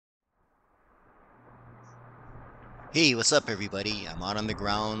Hey, what's up, everybody? I'm out on the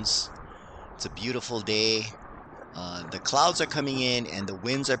grounds. It's a beautiful day. The clouds are coming in and the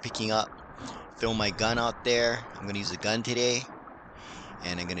winds are picking up. Throw my gun out there. I'm going to use a gun today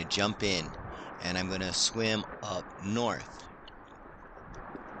and I'm going to jump in and I'm going to swim up north.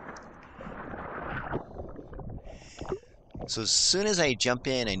 So as soon as I jump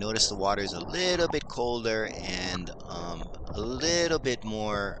in, I notice the water is a little bit colder and a little bit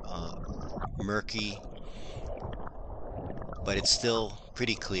more murky, but it's still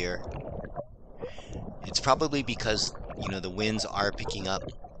pretty clear. It's probably because, the winds are picking up.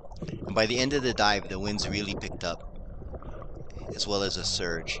 And by the end of the dive, the winds really picked up, as well as a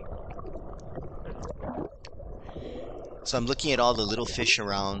surge. So I'm looking at all the little fish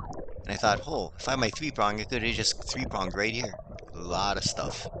around, and I thought, oh, if I had my three prong, I could have just three pronged right here. A lot of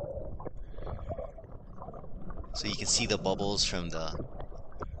stuff. So you can see the bubbles from the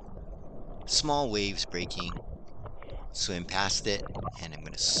small waves breaking. Swim past it, and I'm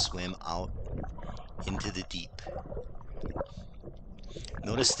going to swim out into the deep.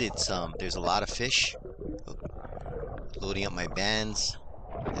 Notice there's a lot of fish. Oh, loading up my bands.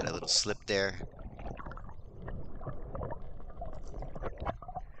 Had a little slip there.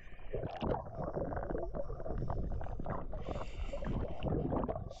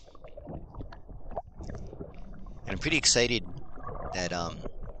 And I'm pretty excited that I'm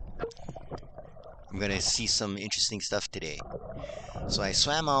going to see some interesting stuff today. So I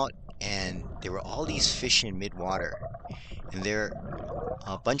swam out and there were all these fish in mid-water. And they're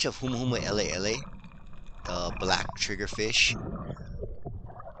a bunch of Humhuma ele, the black triggerfish.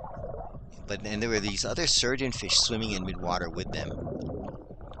 But then there were these other surgeonfish swimming in mid-water with them.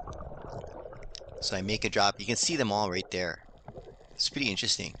 So I make a drop. You can see them all right there. It's pretty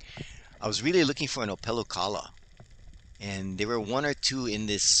interesting. I was really looking for an Opelocala. And there were one or two in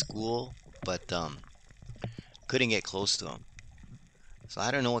this school, but couldn't get close to them. So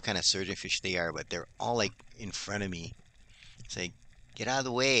I don't know what kind of surgeonfish they are, but they're all like in front of me. It's like, get out of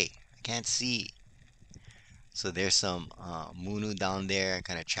the way. I can't see. So there's some Munu down there,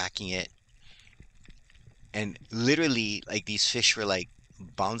 kind of tracking it. And literally, like these fish were like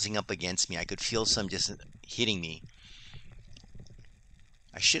bouncing up against me. I could feel some just hitting me.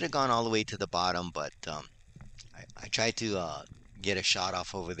 I should have gone all the way to the bottom, but I tried to get a shot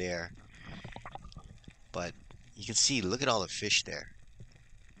off over there. But you can see, look at all the fish there.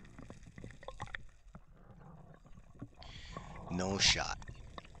 No shot.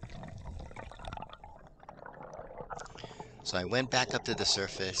 So I went back up to the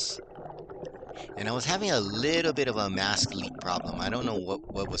surface. And I was having a little bit of a mask leak problem. I don't know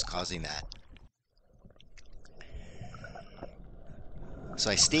what was causing that. So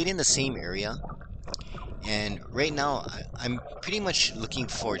I stayed in the same area. And right now, I'm pretty much looking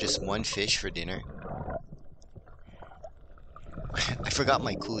for just one fish for dinner. I forgot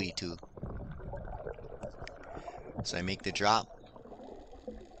my coolie too. So I make the drop.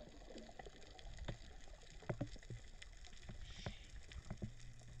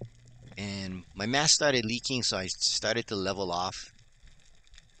 And my mask started leaking, so I started to level off.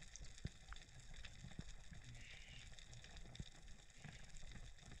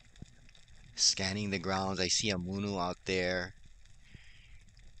 Scanning the grounds, I see a Munu out there.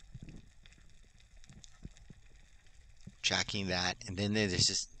 Tracking that. And then there's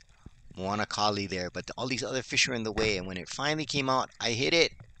just Moana Kali there, but all these other fish were in the way. And when it finally came out, I hit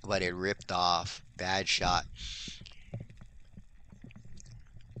it, but it ripped off. Bad shot.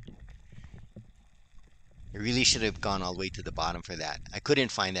 I really should have gone all the way to the bottom for that. I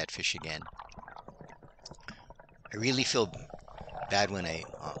couldn't find that fish again. I really feel bad when I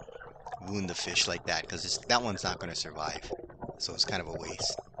wound the fish like that because that one's not going to survive. So it's kind of a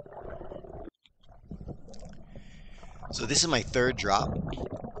waste. So this is my third drop,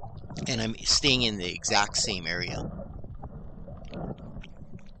 and I'm staying in the exact same area.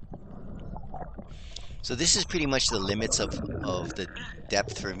 So this is pretty much the limits of the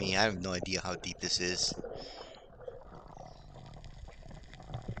depth for me. I have no idea how deep this is.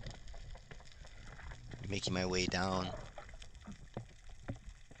 Making my way down.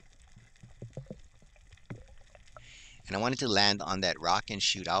 And I wanted to land on that rock and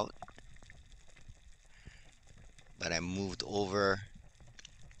shoot out. But I moved over,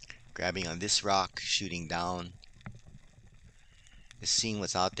 grabbing on this rock, shooting down. Just seeing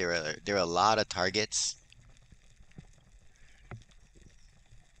what's out there. There are a lot of targets.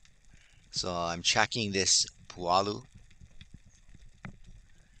 So I'm tracking this pualu.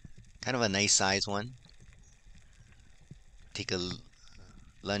 Kind of a nice size one. Take a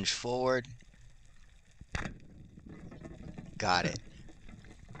lunge forward. Got it.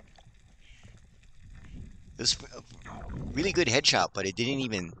 was a really good headshot, but it didn't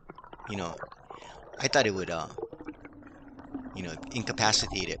even, you know, I thought it would,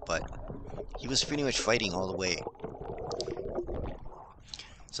 incapacitate it, but he was pretty much fighting all the way.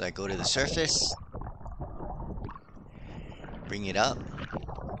 So I go to the surface, bring it up,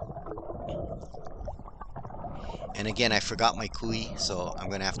 and again, I forgot my kui, so I'm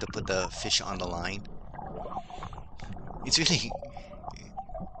gonna have to put the fish on the line. It's really,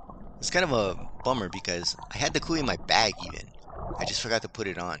 it's kind of a bummer because I had the kui in my bag even. I just forgot to put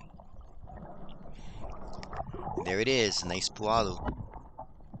it on. And there it is, a nice pualu.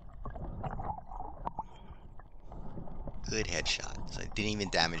 Good headshot. So I didn't even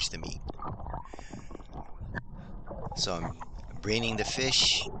damage the meat. So I'm braining the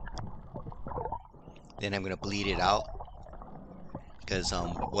fish. Then I'm gonna bleed it out. Because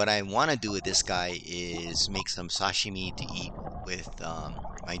what I want to do with this guy is make some sashimi to eat with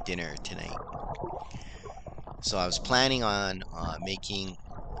my dinner tonight. So I was planning on making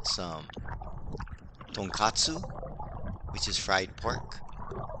some tonkatsu, which is fried pork,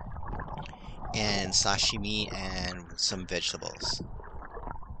 and sashimi and some vegetables.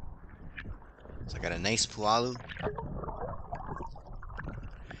 So I got a nice pualu.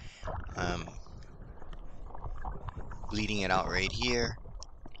 Um, bleeding it out right here.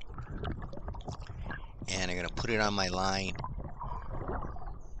 And I'm gonna put it on my line.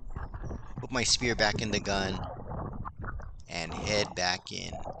 Put my spear back in the gun and head back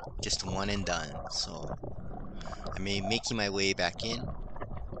in. Just one and done. So I'm making my way back in.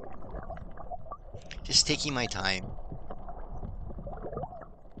 Just taking my time.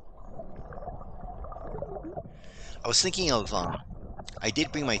 I was thinking of I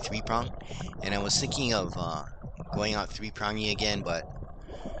did bring my three prong, and I was thinking of going out three pronging again, but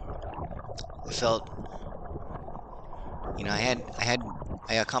I felt,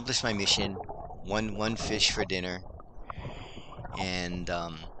 I accomplished my mission, one fish for dinner, and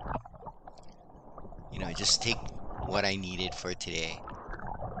just take what I needed for today.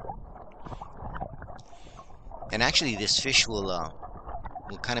 And actually, this fish will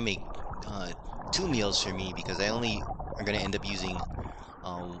kind of make uh, two meals for me because I only are gonna end up using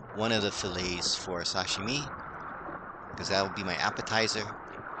one of the fillets for sashimi because that will be my appetizer.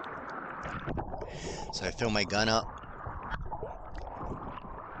 So I throw my gun up.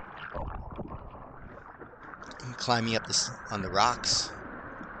 I'm climbing up this on the rocks.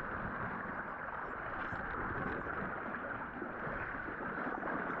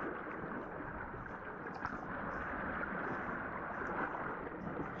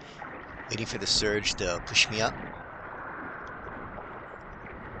 Waiting for the surge to push me up.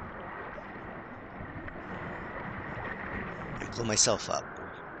 And pull myself up.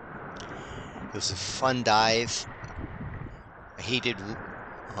 It was a fun dive. I hated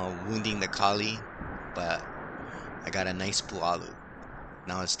wounding the kali, but I got a nice pualu.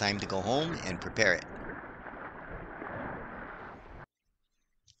 Now it's time to go home and prepare it.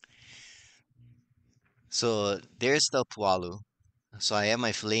 So there's the pualu. So I have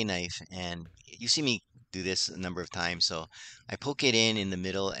my fillet knife, and you see me do this a number of times. So I poke it in the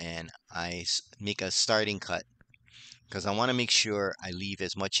middle, and make a starting cut because I want to make sure I leave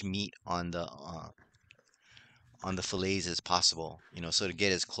as much meat on the fillets as possible. So to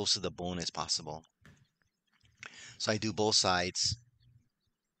get as close to the bone as possible. So I do both sides.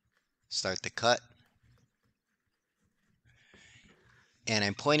 Start the cut, and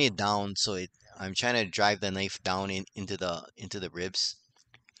I'm pointing it down, so I'm trying to drive the knife down into the ribs.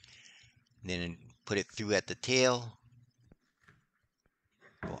 Then put it through at the tail,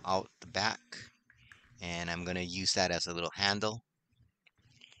 go out the back, and I'm gonna use that as a little handle.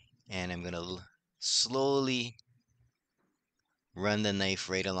 And I'm gonna slowly run the knife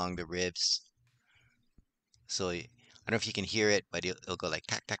right along the ribs. So I don't know if you can hear it, but it'll go like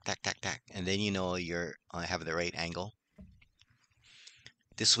tack, tack, tack, tack, tack, and then you're have the right angle.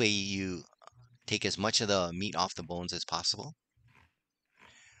 This way you take as much of the meat off the bones as possible.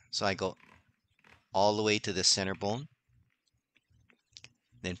 So I go all the way to the center bone,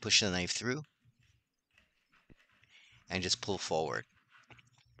 then push the knife through and just pull forward.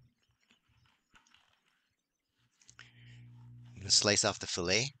 Slice off the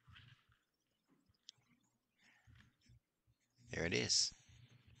fillet. There it is.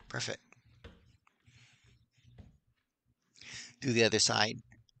 Perfect. Do the other side.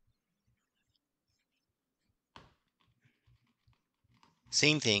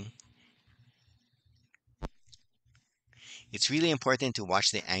 Same thing. It's really important to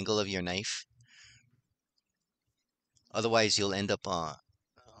watch the angle of your knife. Otherwise, you'll end up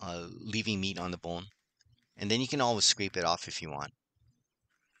leaving meat on the bone. And then you can always scrape it off if you want.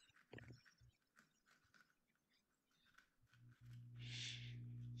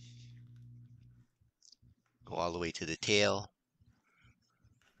 all the way to the tail,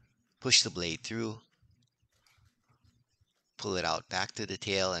 push the blade through, pull it out back to the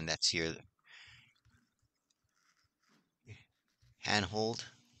tail, and that's your handhold.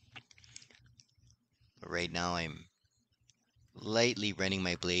 But right now I'm lightly running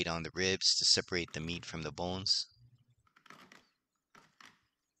my blade on the ribs to separate the meat from the bones.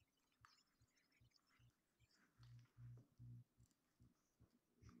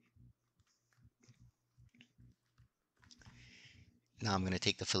 Now I'm going to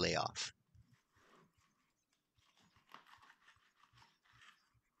take the fillet off.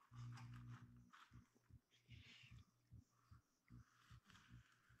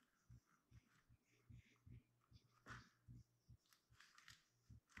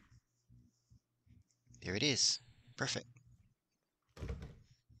 There it is. Perfect.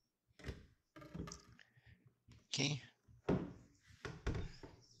 Okay.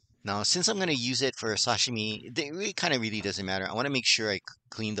 Now, since I'm going to use it for sashimi, it really kind of really doesn't matter. I want to make sure I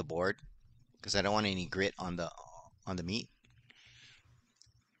clean the board because I don't want any grit on the meat.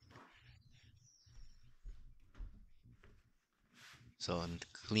 So,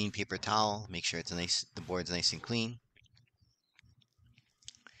 clean paper towel, make sure it's nice, the board's nice and clean.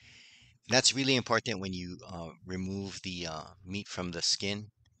 That's really important when you remove the meat from the skin.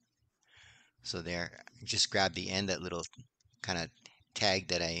 So there, just grab the end, that little kind of tag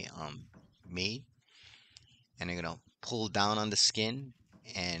that I made, and I'm gonna pull down on the skin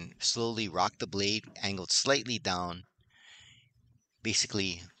and slowly rock the blade, angled slightly down,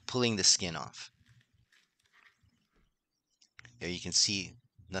 basically pulling the skin off. There you can see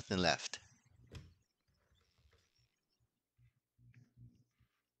nothing left.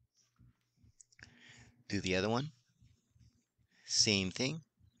 Do the other one. Same thing.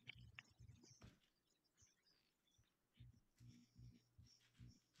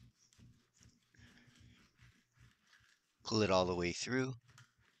 Pull it all the way through,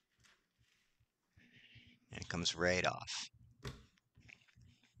 and it comes right off.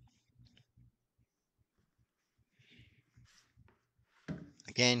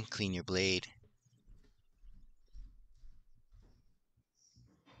 Again, clean your blade.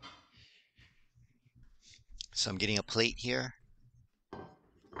 So I'm getting a plate here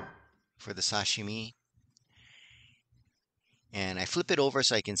for the sashimi. And I flip it over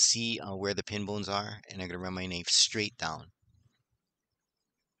so I can see where the pin bones are. And I'm going to run my knife straight down,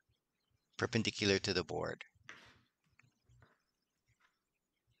 perpendicular to the board,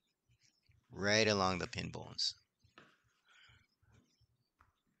 right along the pin bones.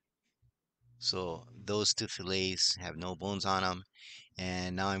 So those two fillets have no bones on them.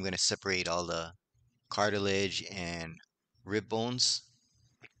 And now I'm going to separate all the cartilage and rib bones.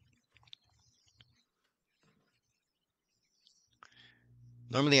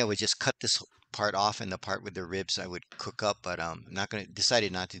 Normally I would just cut this part off, and the part with the ribs I would cook up, but I'm not going to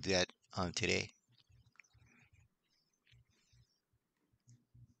decided not to do that today.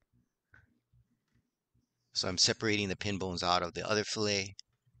 So I'm separating the pin bones out of the other fillet,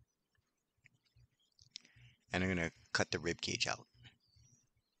 and I'm going to cut the rib cage out.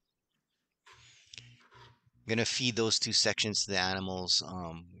 I'm going to feed those two sections to the animals.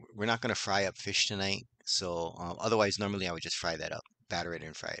 We're not going to fry up fish tonight, so otherwise normally I would just fry that up, batter it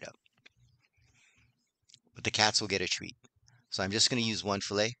and fry it up. But the cats will get a treat. So I'm just going to use one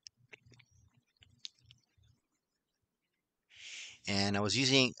fillet. And I was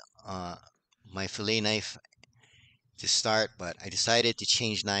using my fillet knife to start, but I decided to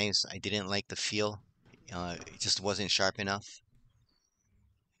change knives. I didn't like the feel. It just wasn't sharp enough.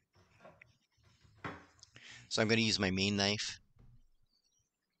 So I'm going to use my main knife.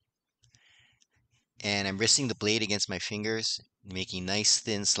 And I'm resting the blade against my fingers, making nice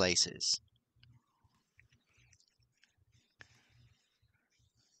thin slices.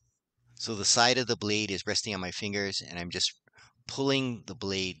 So the side of the blade is resting on my fingers, and I'm just pulling the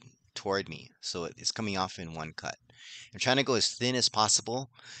blade toward me. So it's coming off in one cut. I'm trying to go as thin as possible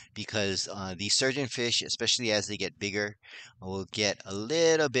because these surgeon fish, especially as they get bigger, will get a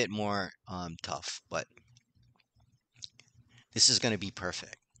little bit more tough. But this is going to be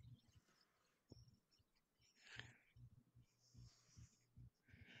perfect.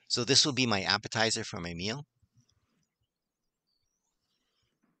 So this will be my appetizer for my meal.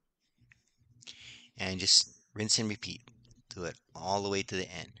 And just rinse and repeat. Do it all the way to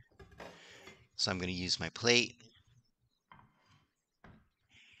the end. So I'm going to use my plate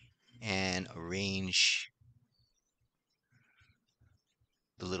and arrange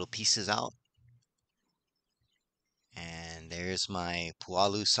the little pieces out. And there's my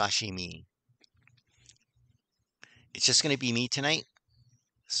pualu sashimi. It's just going to be me tonight,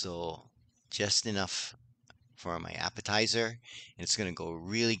 so just enough for my appetizer, and it's gonna go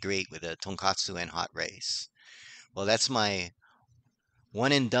really great with a tonkatsu and hot rice. Well, that's my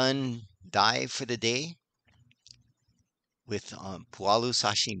one and done dive for the day with pualu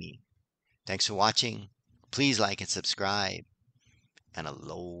sashimi. Thanks for watching. Please like and subscribe, and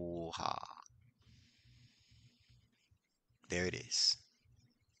aloha. There it is.